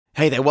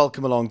Hey there,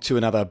 welcome along to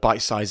another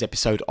bite-sized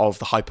episode of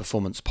the High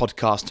Performance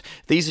Podcast.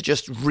 These are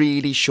just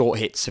really short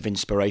hits of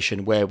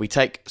inspiration where we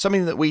take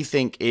something that we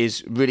think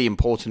is really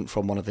important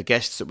from one of the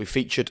guests that we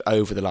featured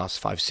over the last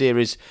 5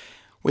 series.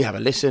 We have a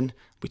listen,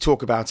 we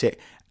talk about it,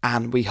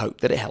 and we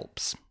hope that it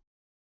helps.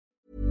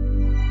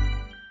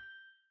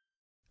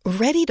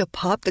 Ready to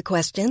pop the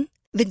question?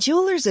 The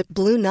jewelers at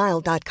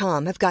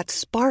BlueNile.com have got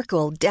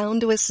sparkle down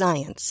to a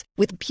science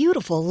with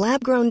beautiful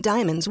lab-grown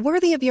diamonds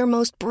worthy of your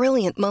most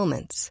brilliant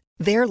moments.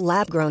 Their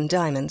lab-grown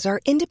diamonds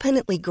are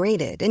independently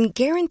graded and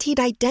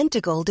guaranteed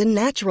identical to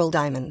natural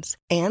diamonds,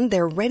 and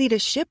they're ready to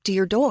ship to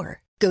your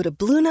door. Go to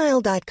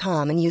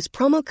BlueNile.com and use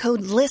promo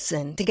code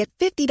LISTEN to get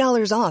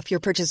 $50 off your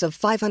purchase of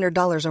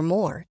 $500 or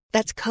more.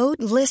 That's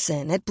code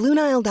LISTEN at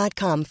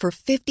BlueNile.com for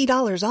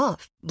 $50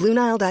 off.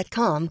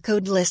 BlueNile.com,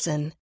 code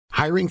LISTEN.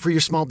 Hiring for your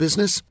small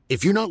business?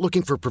 If you're not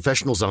looking for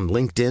professionals on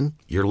LinkedIn,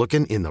 you're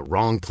looking in the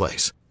wrong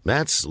place.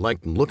 That's like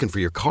looking for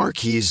your car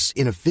keys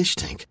in a fish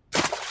tank.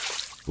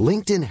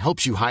 LinkedIn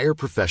helps you hire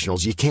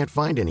professionals you can't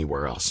find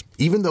anywhere else,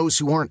 even those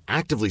who aren't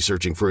actively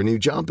searching for a new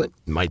job but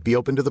might be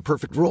open to the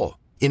perfect role.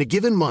 In a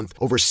given month,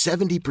 over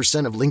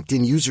 70% of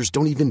LinkedIn users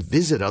don't even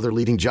visit other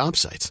leading job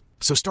sites.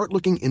 So start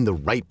looking in the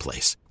right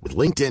place. With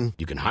LinkedIn,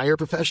 you can hire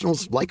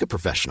professionals like a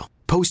professional.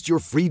 Post your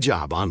free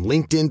job on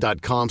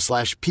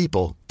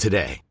linkedin.com/people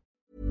today.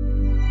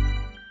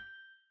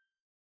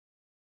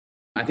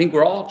 I think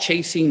we're all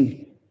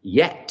chasing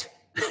yet.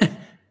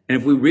 And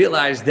if we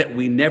realize that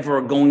we never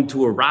are going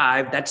to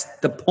arrive, that's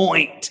the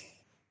point.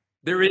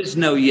 There is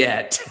no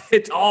yet.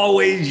 It's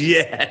always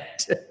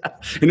yet.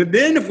 And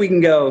then if we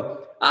can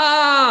go,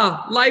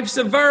 life's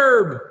a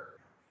verb.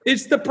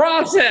 It's the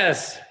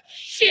process.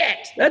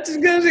 Shit, that's as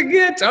good as it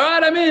gets. All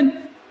right, I'm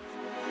in.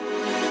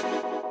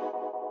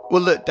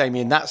 Well, look,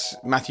 Damien, that's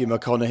Matthew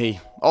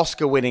McConaughey,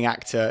 Oscar-winning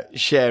actor,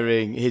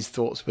 sharing his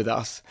thoughts with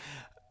us.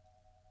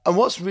 And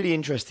what's really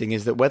interesting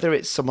is that whether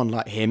it's someone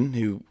like him,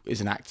 who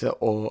is an actor,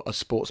 or a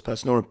sports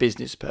person, or a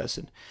business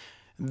person,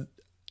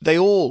 they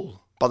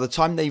all, by the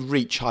time they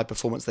reach high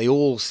performance, they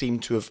all seem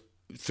to have,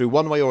 through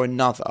one way or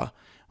another,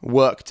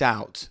 worked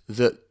out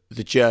that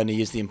the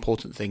journey is the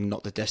important thing,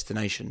 not the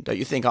destination. Don't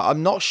you think?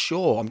 I'm not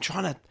sure. I'm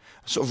trying to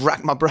sort of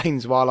rack my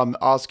brains while I'm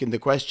asking the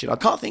question. I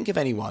can't think of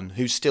anyone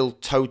who's still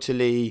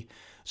totally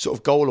sort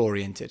of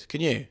goal-oriented.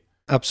 Can you?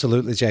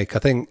 Absolutely, Jake. I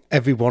think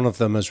every one of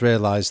them has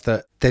realised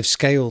that they've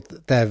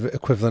scaled their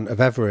equivalent of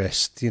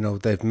Everest. You know,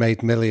 they've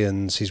made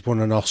millions. He's won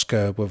an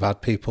Oscar. We've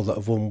had people that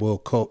have won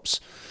World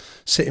Cups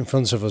sit in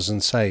front of us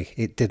and say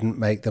it didn't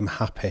make them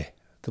happy.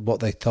 That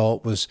what they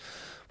thought was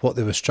what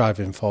they were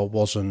striving for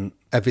wasn't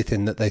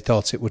everything that they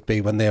thought it would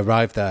be when they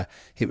arrived there.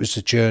 It was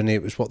the journey.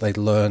 It was what they'd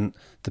learned,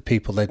 the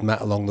people they'd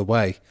met along the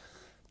way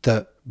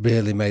that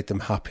really made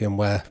them happy and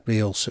where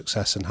real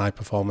success and high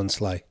performance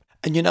lay.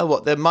 And you know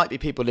what? There might be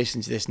people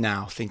listening to this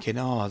now thinking,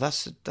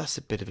 that's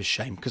a bit of a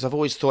shame, because I've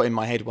always thought in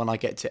my head when I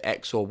get to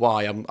X or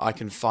Y, I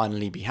can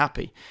finally be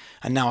happy.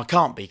 And now I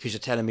can't be because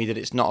you're telling me that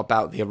it's not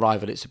about the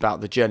arrival, it's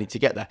about the journey to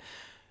get there.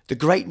 The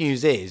great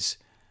news is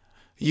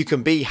you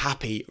can be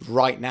happy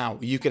right now.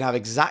 You can have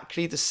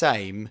exactly the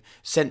same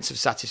sense of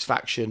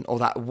satisfaction or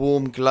that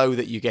warm glow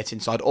that you get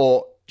inside,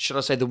 or should I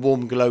say the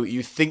warm glow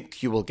you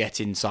think you will get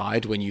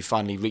inside when you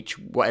finally reach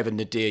whatever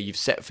nadir you've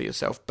set for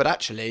yourself. But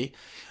actually,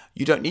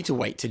 you don't need to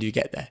wait till you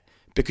get there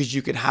because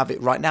you can have it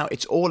right now.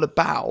 It's all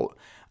about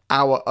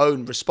our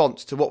own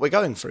response to what we're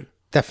going through.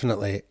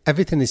 Definitely.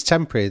 Everything is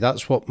temporary.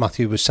 That's what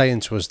Matthew was saying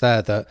to us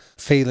there, that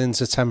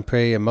feelings are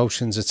temporary,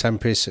 emotions are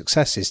temporary,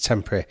 success is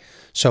temporary.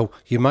 So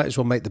you might as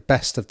well make the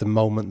best of the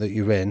moment that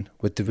you're in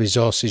with the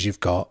resources you've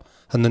got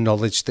and the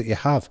knowledge that you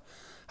have.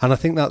 And I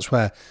think that's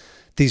where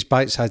these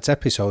bite-sized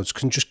episodes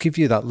can just give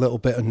you that little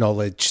bit of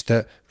knowledge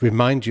that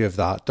remind you of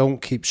that.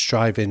 Don't keep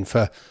striving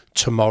for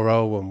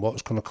tomorrow and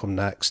what's going to come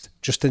next.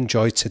 Just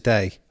enjoy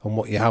today and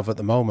what you have at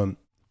the moment.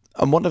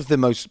 And one of the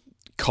most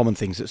common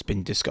things that's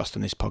been discussed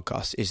on this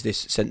podcast is this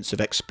sense of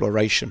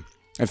exploration.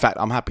 In fact,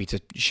 I'm happy to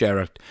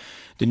share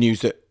the news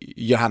that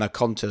Johanna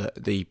Konta,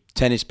 the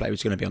tennis player,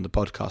 is going to be on the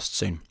podcast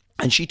soon.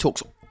 And she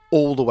talks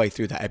all the way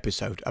through that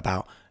episode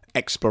about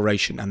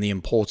exploration and the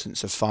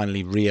importance of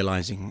finally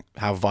realising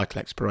how vital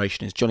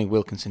exploration is. Johnny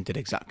Wilkinson did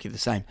exactly the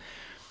same.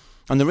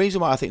 And the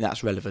reason why I think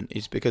that's relevant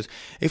is because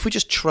if we're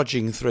just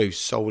trudging through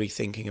solely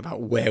thinking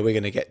about where we're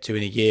going to get to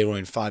in a year or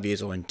in 5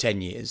 years or in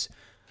 10 years,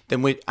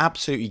 then we're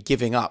absolutely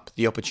giving up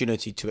the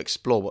opportunity to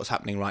explore what's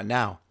happening right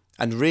now.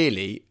 And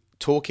really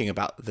talking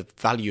about the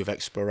value of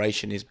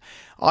exploration is,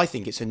 I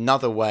think it's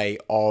another way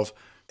of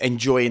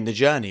enjoying the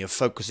journey, of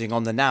focusing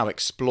on the now,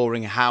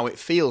 exploring how it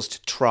feels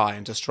to try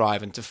and to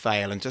strive and to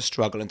fail and to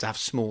struggle and to have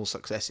small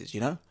successes,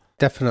 you know?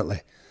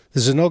 Definitely.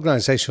 There's an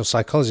organisational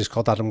psychologist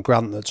called Adam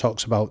Grant that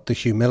talks about the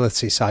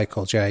humility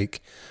cycle,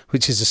 Jake,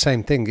 which is the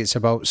same thing. It's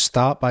about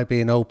start by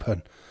being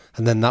open,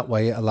 and then that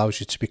way it allows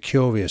you to be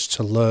curious,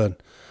 to learn.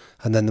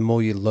 And then the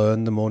more you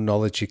learn, the more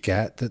knowledge you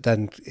get, that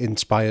then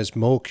inspires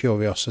more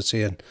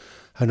curiosity and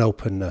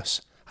openness.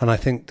 And I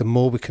think the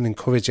more we can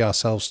encourage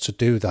ourselves to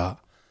do that,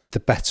 the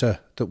better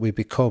that we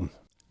become.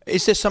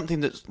 Is there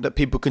something that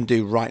people can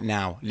do right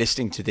now,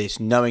 listening to this,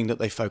 knowing that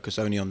they focus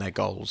only on their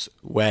goals,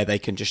 where they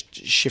can just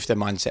shift their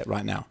mindset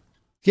right now?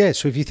 Yeah,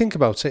 so if you think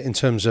about it in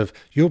terms of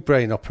your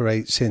brain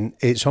operates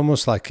it's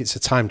almost like it's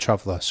a time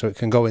traveller, so it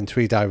can go in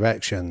 3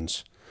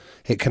 directions.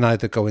 It can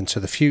either go into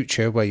the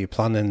future, where you're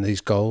planning these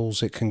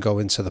goals. It can go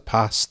into the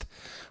past,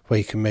 where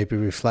you can maybe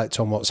reflect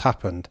on what's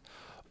happened.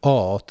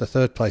 Or the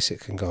third place it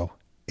can go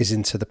is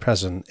into the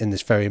present, in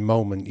this very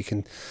moment. You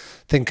can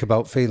think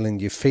about feeling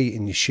your feet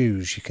in your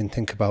shoes. You can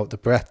think about the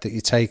breath that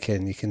you take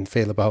in. You can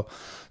feel about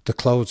the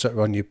clothes that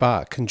are on your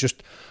back, and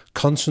just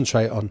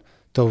concentrate on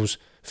those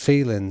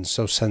feelings,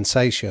 those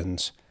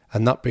sensations,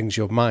 and that brings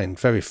your mind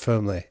very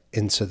firmly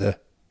into the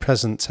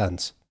present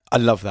tense. I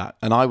love that.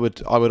 And I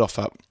would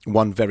offer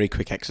one very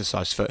quick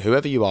exercise for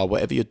whoever you are,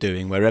 whatever you're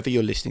doing, wherever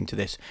you're listening to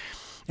this.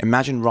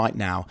 Imagine right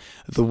now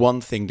the one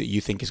thing that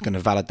you think is going to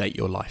validate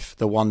your life,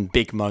 the one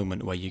big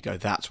moment where you go,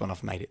 that's when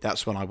I've made it.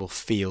 That's when I will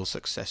feel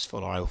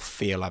successful, or I will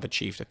feel I've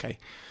achieved. Okay.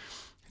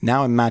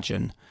 Now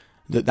imagine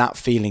that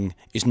feeling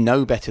is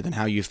no better than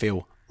how you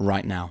feel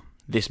right now,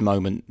 this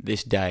moment,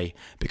 this day,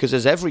 because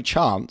there's every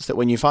chance that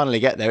when you finally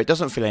get there, it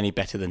doesn't feel any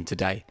better than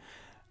today.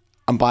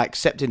 And by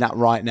accepting that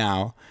right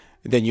now,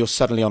 then you're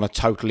suddenly on a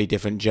totally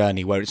different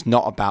journey where it's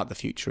not about the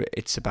future,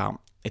 it's about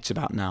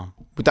now.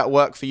 Would that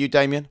work for you,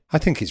 Damien? I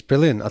think it's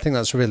brilliant. I think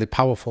that's a really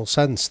powerful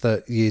sense,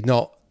 that you're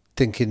not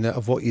thinking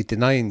of what you're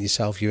denying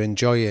yourself, you're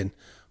enjoying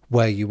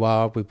where you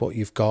are with what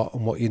you've got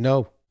and what you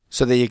know.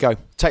 So there you go.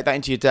 Take that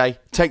into your day,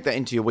 take that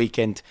into your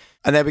weekend.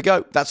 And there we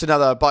go. That's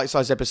another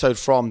bite-sized episode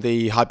from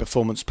the High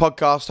Performance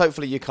Podcast.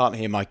 Hopefully you can't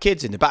hear my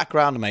kids in the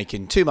background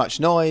making too much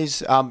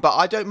noise, but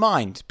I don't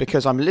mind,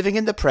 because I'm living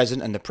in the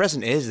present, and the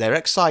present is they're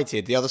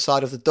excited the other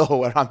side of the door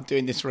where I'm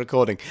doing this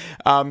recording.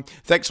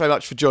 Thanks very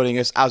much for joining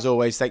us. As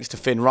always, thanks to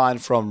Finn Ryan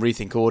from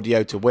Rethink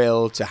Audio, to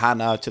Will, to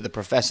Hannah, to the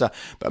Professor.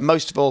 But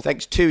most of all,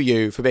 thanks to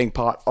you for being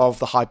part of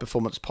the High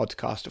Performance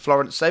Podcast.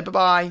 Florence, say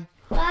bye-bye.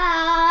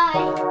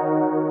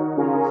 Bye.